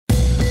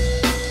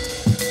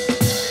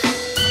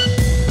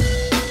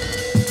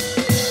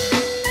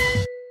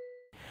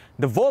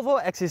The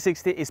Volvo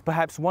XC60 is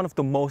perhaps one of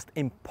the most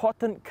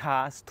important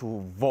cars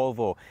to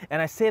Volvo, and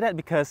I say that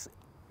because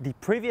the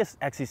previous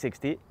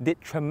XC60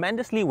 did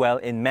tremendously well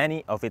in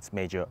many of its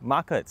major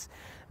markets.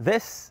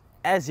 This,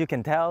 as you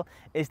can tell,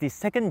 is the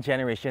second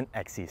generation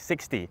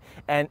XC60,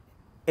 and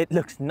it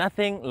looks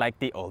nothing like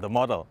the older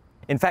model.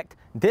 In fact,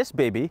 this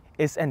baby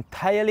is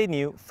entirely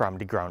new from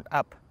the ground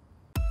up.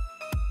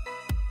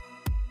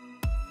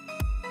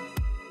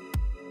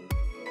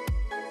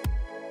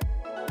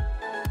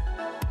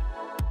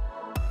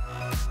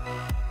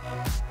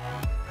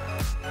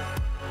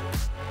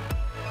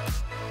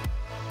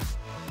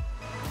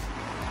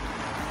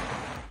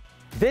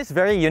 This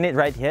very unit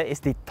right here is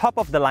the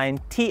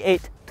top-of-the-line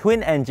T8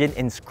 twin-engine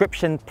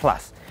Inscription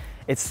Plus.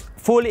 It's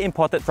fully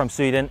imported from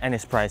Sweden and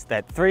is priced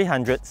at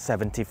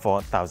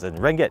 374,000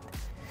 ringgit.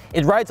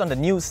 It rides on the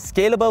new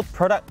scalable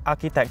product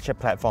architecture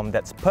platform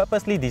that's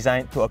purposely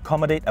designed to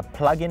accommodate a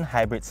plug-in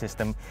hybrid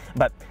system,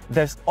 but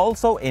there's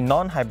also a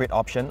non-hybrid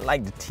option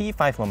like the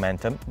T5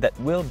 Momentum that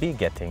we'll be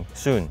getting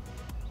soon.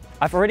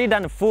 I've already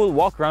done a full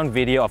walk-around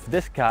video of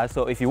this car,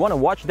 so if you want to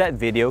watch that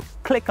video,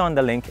 click on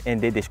the link in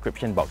the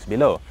description box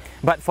below.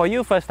 But for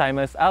you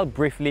first-timers, I'll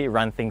briefly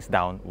run things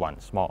down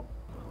once more.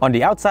 On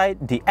the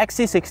outside, the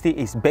XC60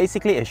 is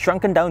basically a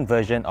shrunken-down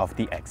version of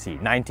the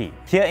XC90.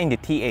 Here in the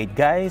T8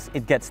 guys,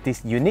 it gets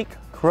this unique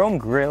chrome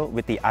grille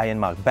with the Iron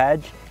Mark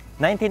badge,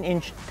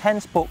 19-inch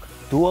 10-spoke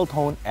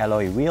dual-tone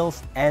alloy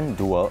wheels, and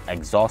dual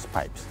exhaust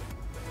pipes.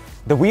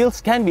 The wheels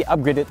can be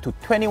upgraded to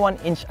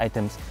 21-inch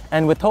items,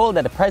 and we're told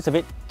that the price of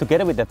it,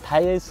 together with the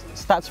tyres,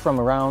 starts from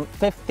around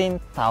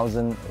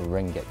 15,000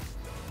 ringgit.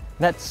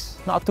 That's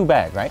not too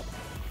bad, right?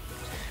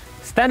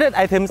 Standard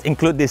items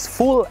include these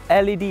full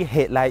LED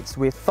headlights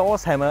with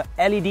Thor's Hammer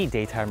LED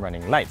daytime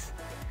running lights.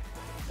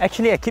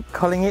 Actually, I keep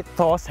calling it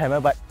Thor's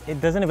Hammer, but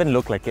it doesn't even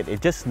look like it.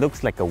 It just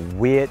looks like a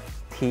weird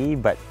T,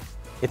 but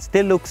it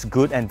still looks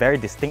good and very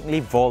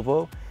distinctly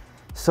Volvo.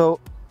 So,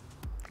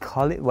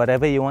 call it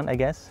whatever you want, I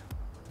guess.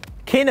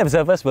 Keen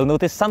observers will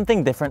notice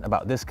something different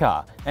about this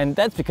car, and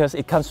that's because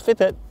it comes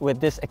fitted with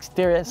this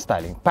exterior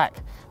styling pack.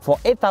 For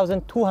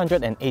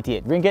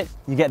 8,288 ringgit,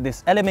 you get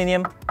this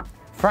aluminium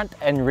front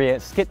and rear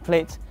skid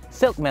plates,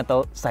 silk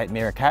metal side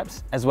mirror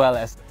caps, as well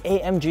as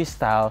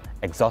AMG-style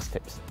exhaust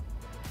tips.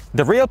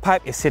 The rear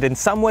pipe is hidden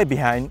somewhere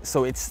behind,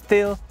 so it's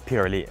still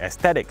purely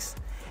aesthetics.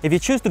 If you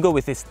choose to go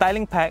with this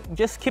styling pack,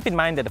 just keep in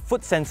mind that the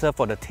foot sensor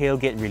for the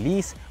tailgate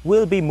release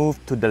will be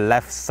moved to the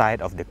left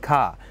side of the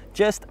car,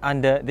 just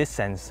under this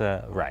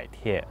sensor right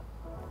here.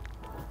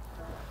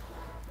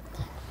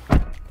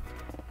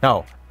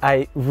 Now,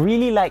 I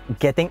really like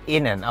getting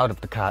in and out of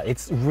the car.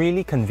 It's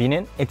really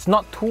convenient. It's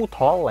not too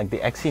tall like the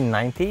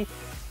XC90,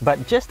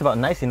 but just about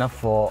nice enough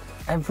for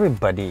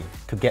everybody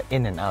to get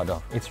in and out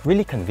of. It's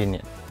really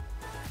convenient.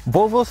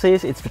 Volvo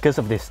says it's because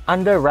of this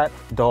under-wrap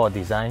door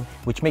design,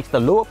 which makes the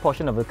lower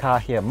portion of the car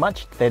here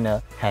much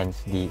thinner,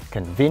 hence the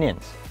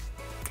convenience.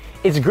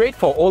 It's great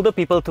for older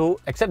people too,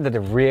 except that the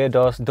rear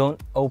doors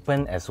don't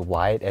open as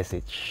wide as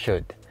it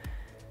should.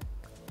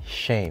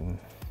 Shame.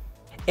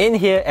 In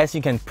here, as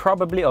you can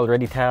probably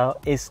already tell,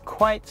 is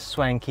quite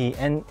swanky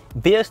and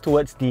veers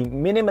towards the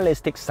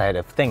minimalistic side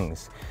of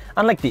things.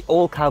 Unlike the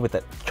old car with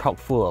a chock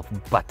full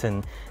of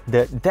buttons,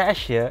 the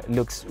dash here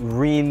looks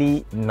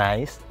really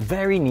nice,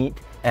 very neat,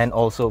 and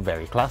also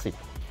very classy.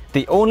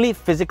 The only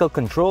physical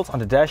controls on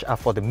the dash are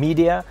for the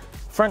media,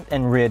 front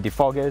and rear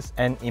defoggers,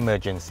 and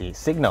emergency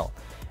signal.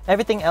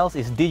 Everything else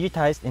is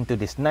digitized into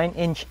this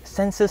 9-inch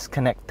Sensus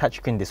Connect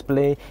touchscreen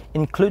display,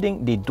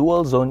 including the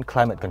dual-zone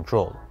climate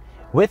control.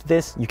 With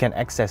this, you can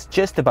access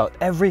just about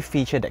every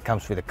feature that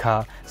comes with the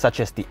car, such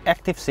as the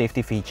active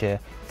safety feature,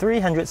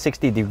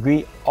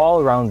 360-degree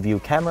all-round view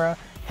camera,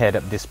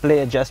 head-up display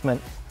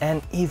adjustment,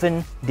 and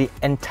even the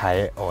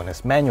entire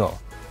owner's manual.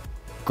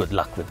 Good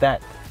luck with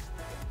that.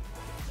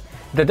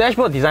 The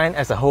dashboard design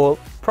as a whole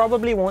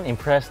probably won't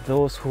impress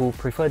those who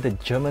prefer the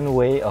German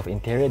way of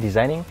interior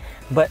designing,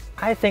 but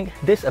I think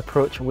this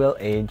approach will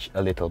age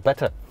a little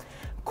better.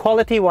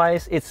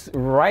 Quality-wise, it's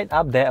right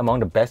up there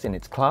among the best in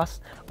its class,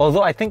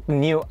 although I think the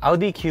new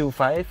Audi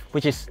Q5,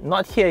 which is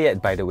not here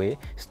yet by the way,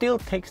 still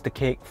takes the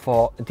cake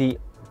for the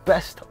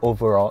best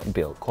overall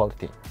build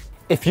quality.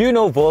 If you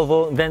know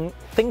Volvo, then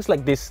things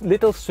like this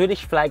little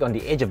Swedish flag on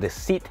the edge of the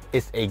seat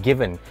is a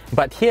given.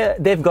 But here,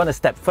 they've gone a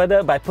step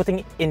further by putting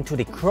it into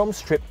the chrome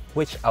strip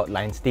which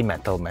outlines the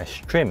metal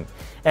mesh trim.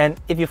 And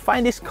if you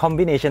find this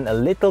combination a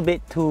little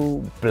bit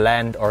too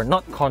bland or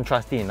not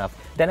contrasty enough,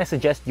 then I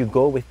suggest you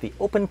go with the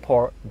open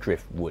pore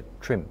driftwood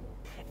trim.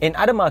 In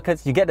other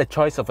markets, you get the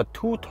choice of a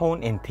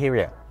two-tone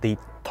interior, the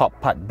top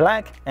part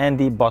black and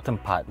the bottom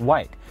part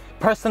white.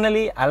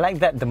 Personally, I like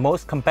that the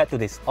most compared to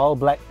this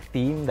all-black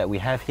theme that we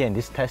have here in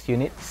this test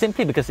unit,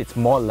 simply because it's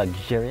more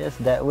luxurious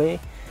that way.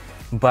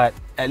 But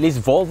at least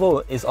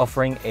Volvo is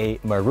offering a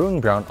maroon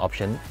brown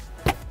option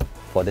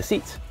for the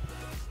seats.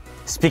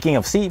 Speaking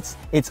of seats,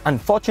 it's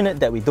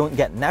unfortunate that we don't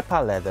get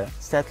Nappa leather,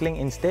 settling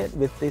instead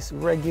with these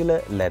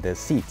regular leather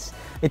seats.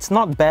 It's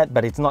not bad,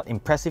 but it's not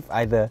impressive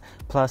either,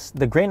 plus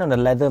the grain on the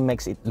leather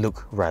makes it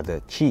look rather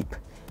cheap.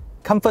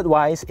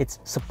 Comfort-wise, it's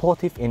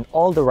supportive in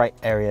all the right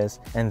areas,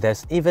 and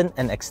there's even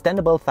an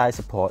extendable thigh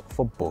support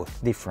for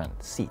both the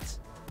front seats.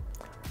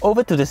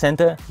 Over to the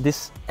center,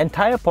 this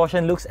entire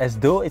portion looks as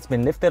though it's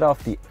been lifted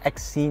off the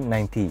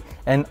XC90,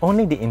 and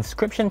only the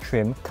inscription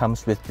trim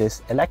comes with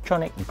this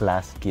electronic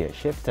glass gear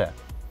shifter.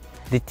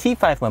 The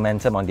T5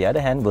 Momentum, on the other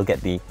hand, will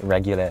get the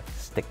regular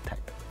stick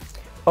type.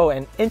 Oh,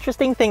 an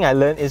interesting thing I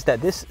learned is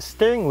that this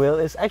steering wheel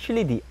is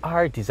actually the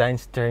R design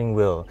steering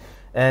wheel.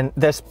 And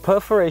there's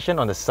perforation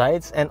on the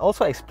sides, and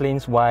also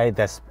explains why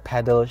there's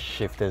pedal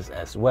shifters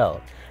as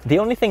well. The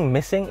only thing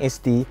missing is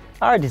the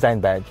R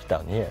design badge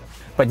down here.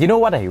 But you know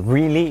what I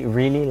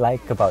really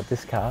like about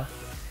this car?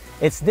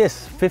 It's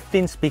this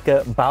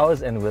 15-speaker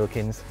Bowers &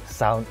 Wilkins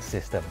sound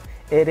system.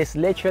 It is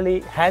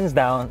literally, hands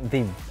down,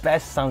 the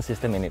best sound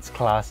system in its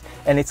class,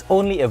 and it's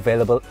only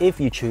available if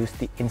you choose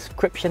the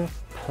Inscription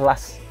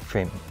Plus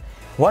trim.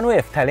 One way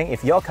of telling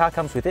if your car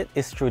comes with it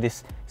is through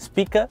this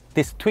speaker,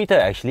 this tweeter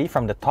actually,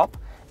 from the top,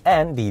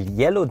 and the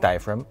yellow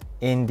diaphragm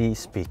in the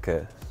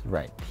speakers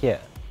right here.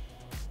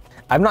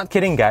 I'm not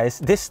kidding guys,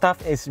 this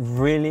stuff is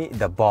really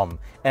the bomb.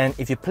 And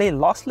if you play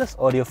lossless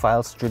audio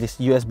files through this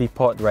USB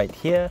port right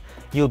here,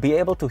 you'll be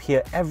able to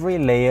hear every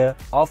layer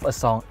of a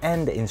song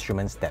and the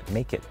instruments that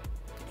make it.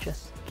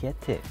 Just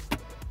get it.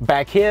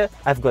 Back here,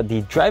 I've got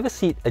the driver's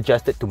seat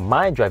adjusted to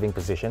my driving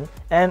position,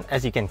 and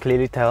as you can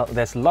clearly tell,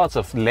 there's lots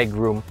of leg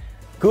room,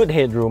 good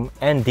headroom,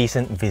 and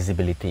decent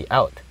visibility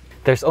out.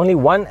 There's only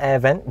one air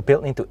vent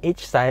built into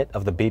each side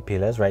of the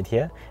B-pillars right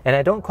here, and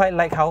I don't quite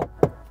like how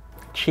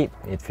cheap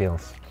it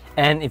feels.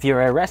 And if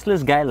you're a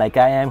restless guy like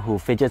I am who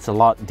fidgets a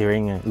lot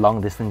during a long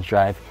distance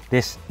drive,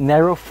 this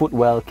narrow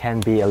footwell can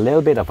be a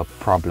little bit of a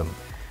problem.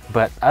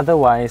 But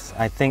otherwise,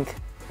 I think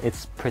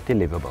it's pretty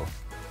livable.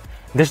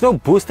 There's no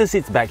booster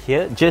seats back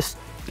here, just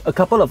a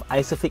couple of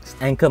Isofix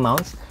anchor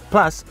mounts,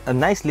 plus a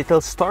nice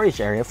little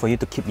storage area for you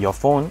to keep your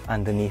phone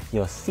underneath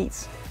your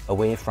seats,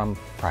 away from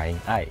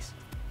prying eyes.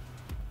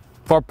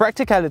 For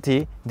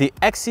practicality, the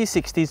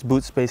XC60's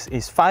boot space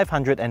is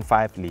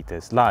 505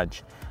 litres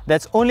large.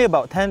 That's only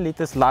about 10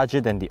 litres larger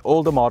than the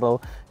older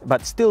model,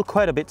 but still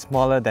quite a bit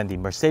smaller than the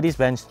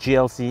Mercedes-Benz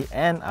GLC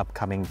and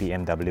upcoming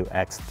BMW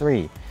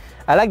X3.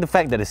 I like the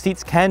fact that the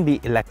seats can be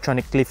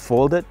electronically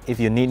folded if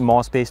you need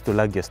more space to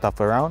lug your stuff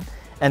around,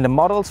 and the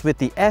models with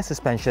the air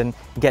suspension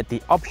get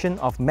the option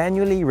of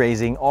manually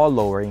raising or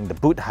lowering the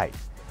boot height.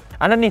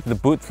 Underneath the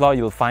boot floor,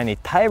 you'll find a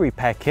tyre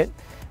repair kit,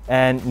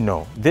 and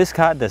no, this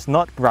car does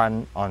not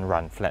run on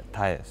run-flat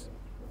tyres.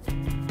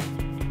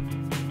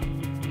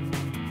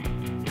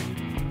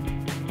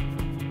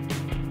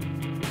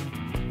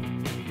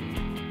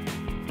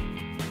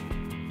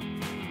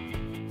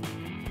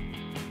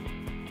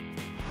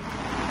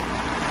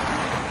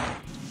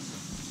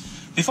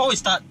 Before we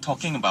start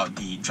talking about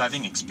the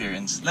driving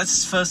experience,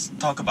 let's first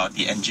talk about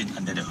the engine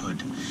under the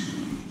hood.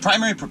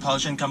 Primary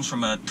propulsion comes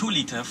from a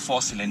 2-litre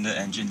 4-cylinder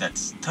engine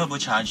that's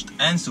turbocharged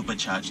and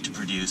supercharged to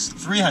produce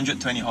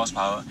 320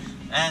 horsepower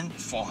and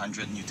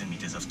 400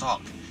 Newton-meters of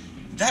torque.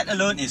 That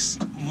alone is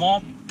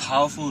more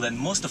powerful than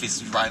most of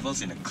its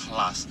rivals in the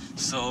class,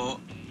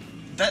 so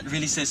that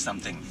really says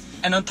something.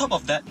 And on top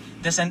of that,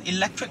 there's an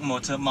electric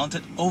motor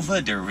mounted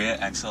over the rear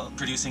axle,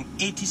 producing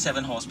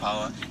 87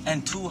 horsepower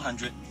and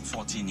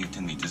 240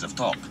 Newton-meters of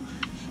torque.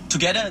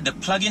 Together, the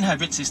plug-in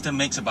hybrid system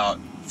makes about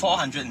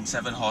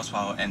 407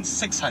 horsepower and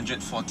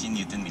 640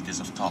 Newton-meters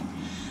of torque.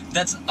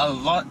 That's a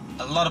lot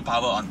of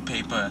power on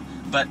paper,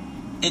 but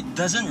it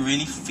doesn't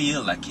really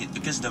feel like it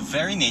because the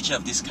very nature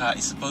of this car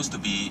is supposed to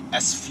be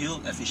as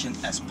fuel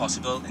efficient as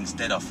possible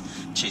instead of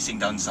chasing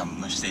down some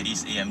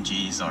Mercedes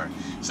AMGs or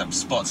some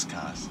sports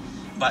cars.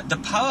 But the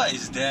power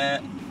is there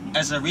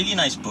as a really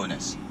nice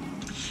bonus.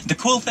 The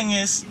cool thing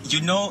is,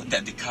 you know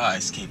that the car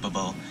is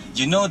capable.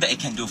 You know that it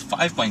can do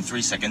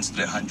 5.3 seconds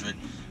to 100.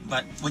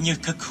 But when you're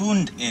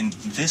cocooned in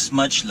this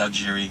much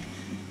luxury,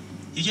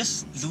 you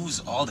just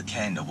lose all the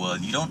care in the world.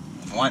 You don't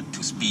want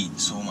to speed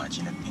so much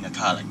in a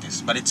car like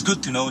this. But it's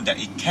good to know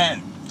that it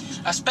can.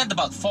 I spent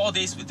about 4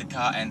 days with the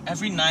car, and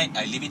every night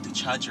I leave it to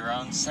charge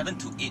around 7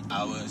 to 8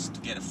 hours to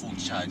get a full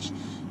charge,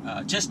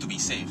 just to be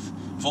safe.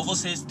 Volvo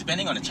says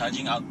depending on the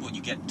charging output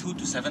you get 2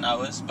 to 7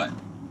 hours, but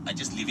I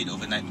just leave it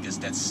overnight because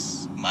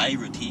that's my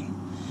routine.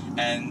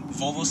 And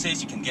Volvo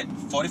says you can get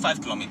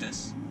 45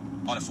 kilometers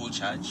on a full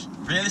charge.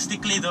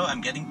 Realistically though,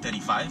 I'm getting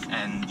 35,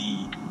 and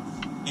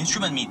the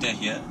instrument meter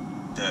here,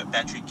 the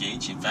battery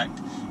gauge in fact,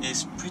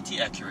 is pretty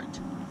accurate.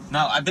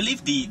 Now I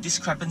believe the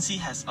discrepancy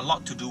has a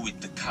lot to do with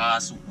the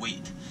car's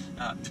weight,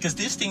 because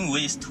this thing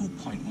weighs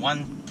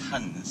 2.1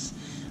 tons.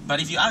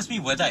 But if you ask me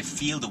whether I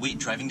feel the weight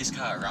driving this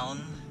car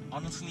around,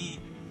 honestly,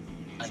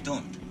 I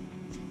don't,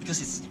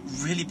 because it's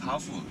really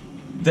powerful.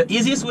 The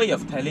easiest way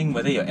of telling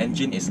whether your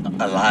engine is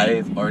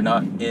alive or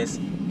not is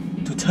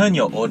to turn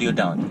your audio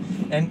down.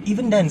 And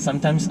even then,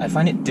 sometimes I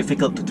find it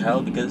difficult to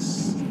tell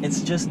because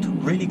it's just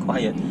really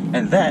quiet,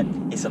 and that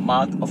is a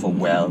mark of a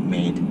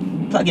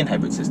well-made plug-in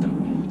hybrid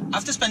system.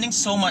 After spending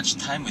so much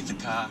time with the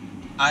car,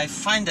 I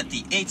find that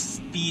the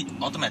 8-speed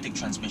automatic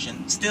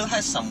transmission still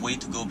has some way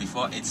to go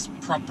before it's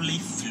properly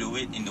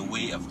fluid in the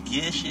way of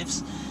gear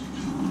shifts.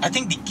 I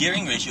think the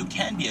gearing ratio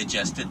can be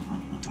adjusted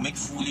to make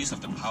full use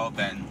of the power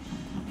band,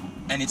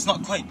 and it's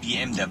not quite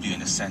BMW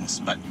in a sense,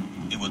 but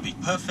it will be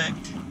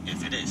perfect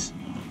if it is.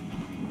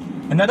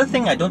 Another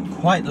thing I don't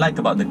quite like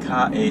about the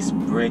car is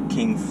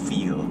braking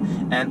feel,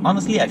 and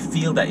honestly I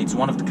feel that it's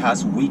one of the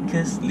car's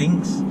weakest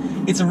links.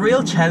 It's a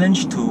real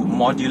challenge to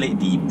modulate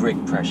the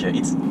brake pressure.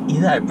 It's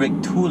either I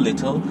brake too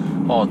little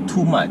or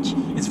too much.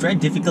 It's very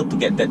difficult to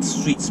get that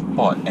sweet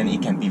spot, and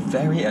it can be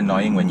very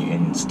annoying when you're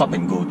in stop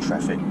and go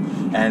traffic.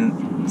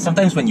 And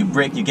sometimes when you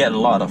brake you get a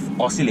lot of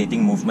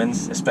oscillating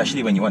movements,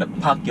 especially when you want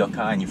to park your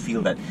car and you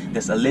feel that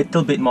there's a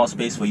little bit more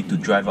space for you to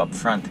drive up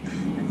front.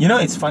 You know,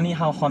 it's funny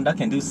how Honda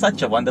can do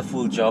such a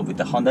wonderful job with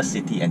the Honda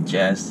City and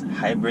Jazz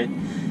hybrid.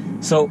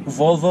 So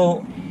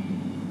Volvo,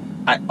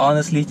 I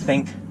honestly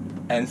think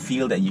and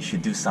feel that you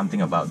should do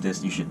something about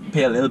this. You should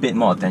pay a little bit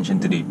more attention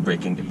to the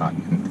braking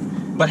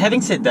department. But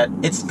having said that,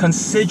 it's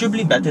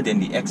considerably better than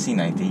the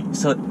XC90,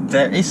 so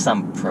there is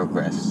some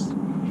progress,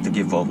 to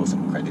give Volvo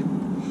some credit.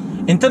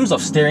 In terms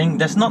of steering,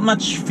 there's not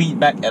much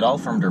feedback at all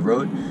from the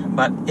road,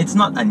 but it's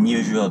not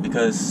unusual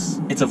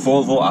because it's a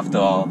Volvo after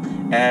all,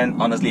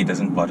 and honestly it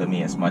doesn't bother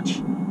me as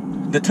much.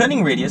 The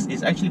turning radius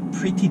is actually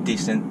pretty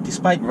decent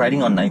despite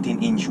riding on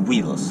 19-inch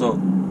wheels, so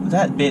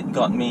that bit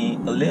got me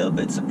a little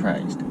bit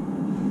surprised.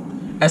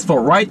 As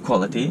for ride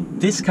quality,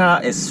 this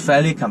car is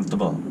fairly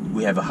comfortable.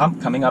 We have a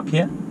hump coming up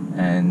here,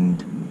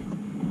 and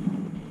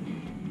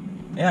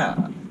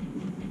yeah,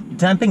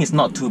 damping is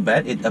not too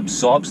bad. It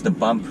absorbs the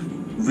bump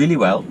really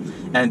well,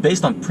 and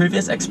based on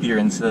previous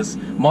experiences,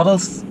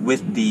 models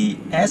with the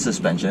air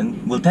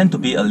suspension will tend to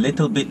be a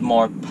little bit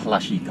more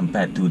plushy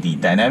compared to the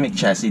dynamic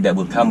chassis that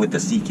will come with the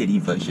CKD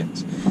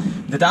versions.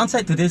 The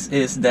downside to this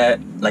is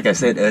that, like I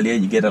said earlier,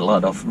 you get a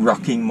lot of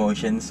rocking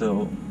motion,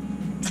 so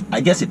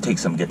I guess it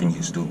takes some getting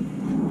used to.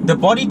 The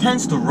body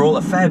tends to roll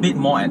a fair bit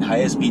more at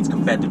higher speeds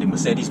compared to the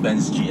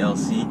Mercedes-Benz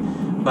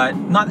GLC, but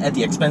not at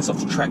the expense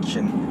of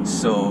traction,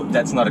 so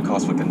that's not a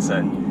cause for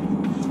concern.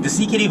 The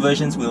CKD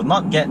versions will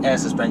not get air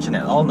suspension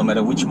at all, no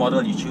matter which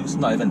model you choose,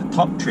 not even the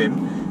top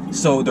trim,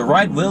 so the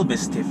ride will be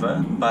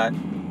stiffer, but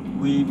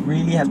we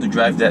really have to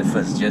drive that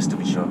first just to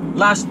be sure.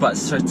 Last but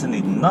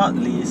certainly not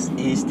least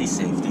is the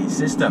safety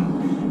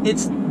system.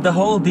 It's the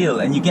whole deal,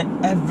 and you get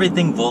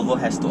everything Volvo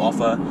has to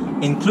offer,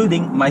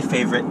 including my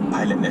favorite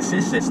pilot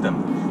assist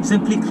system.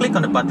 Simply click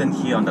on the button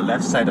here on the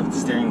left side of the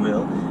steering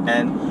wheel,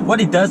 and what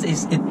it does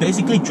is it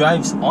basically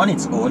drives on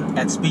its own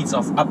at speeds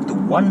of up to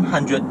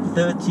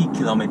 130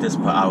 kilometers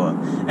per hour,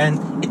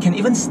 and it can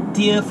even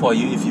steer for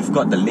you if you've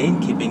got the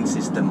lane keeping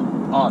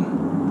system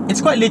on.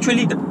 It's quite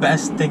literally the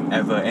best thing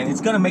ever, and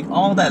it's gonna make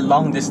all that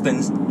long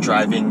distance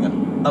driving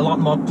a lot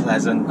more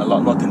pleasant, a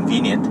lot more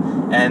convenient,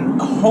 and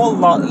a whole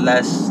lot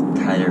less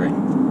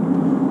tiring.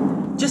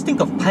 Just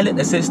think of Pilot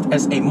Assist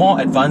as a more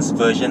advanced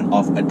version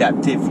of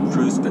adaptive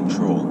cruise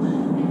control,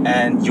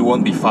 and you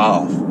won't be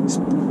far off.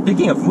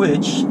 Speaking of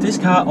which, this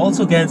car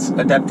also gets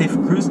adaptive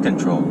cruise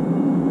control.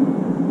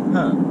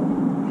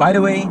 By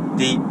the way,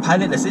 the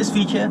Pilot Assist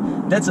feature,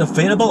 that's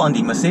available on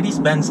the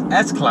Mercedes-Benz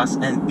S-Class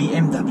and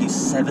BMW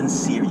 7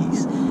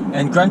 Series.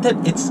 And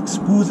granted, it's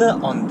smoother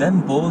on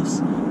them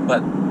both,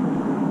 but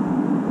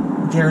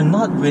they're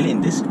not really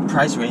in this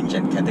price range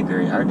and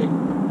category, are they?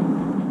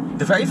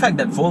 The very fact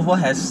that Volvo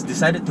has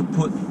decided to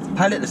put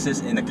Pilot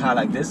Assist in a car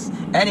like this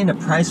and in a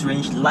price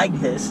range like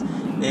this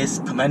is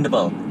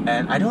commendable,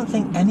 and I don't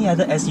think any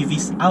other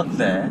SUVs out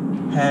there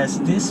has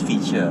this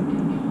feature.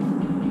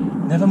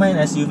 Never mind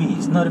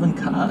SUVs, not even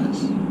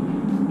cars.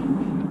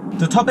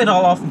 To top it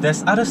all off,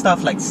 there's other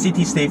stuff like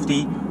city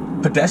safety,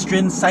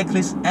 pedestrian,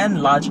 cyclist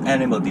and large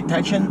animal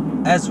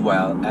detection, as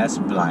well as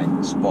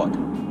blind spot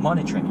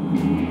monitoring.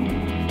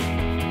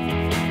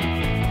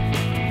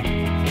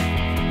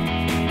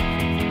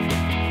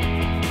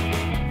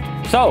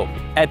 So,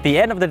 at the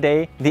end of the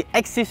day, the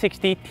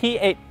XC60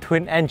 T8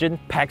 twin engine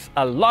packs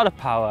a lot of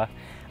power,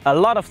 a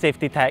lot of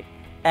safety tech,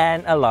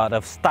 and a lot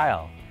of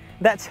style.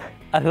 That's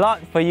a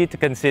lot for you to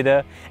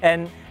consider,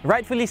 and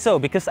rightfully so,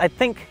 because I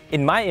think,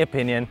 in my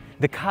opinion,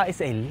 the car is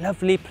a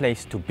lovely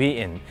place to be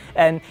in.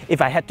 And if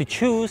I had to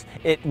choose,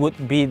 it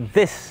would be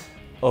this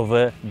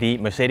over the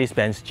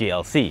Mercedes-Benz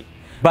GLC.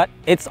 But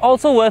it's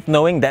also worth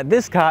knowing that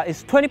this car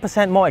is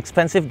 20% more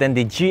expensive than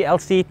the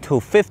GLC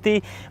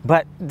 250,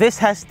 but this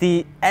has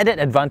the added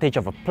advantage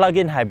of a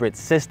plug-in hybrid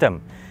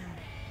system,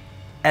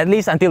 at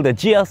least until the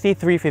GLC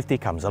 350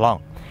 comes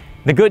along.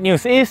 The good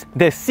news is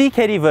the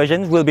CKD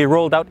versions will be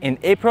rolled out in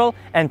April,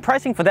 and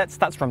pricing for that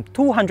starts from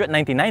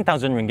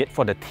 299,000 ringgit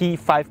for the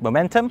T5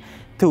 Momentum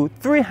to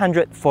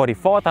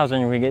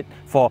 344,000 ringgit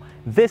for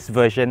this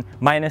version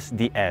minus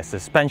the air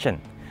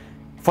suspension.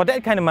 For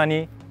that kind of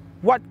money,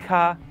 what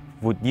car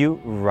would you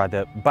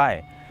rather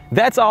buy?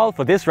 That's all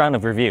for this round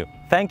of review.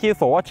 Thank you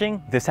for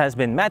watching. This has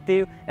been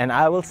Matthew, and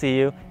I will see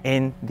you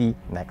in the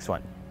next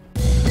one.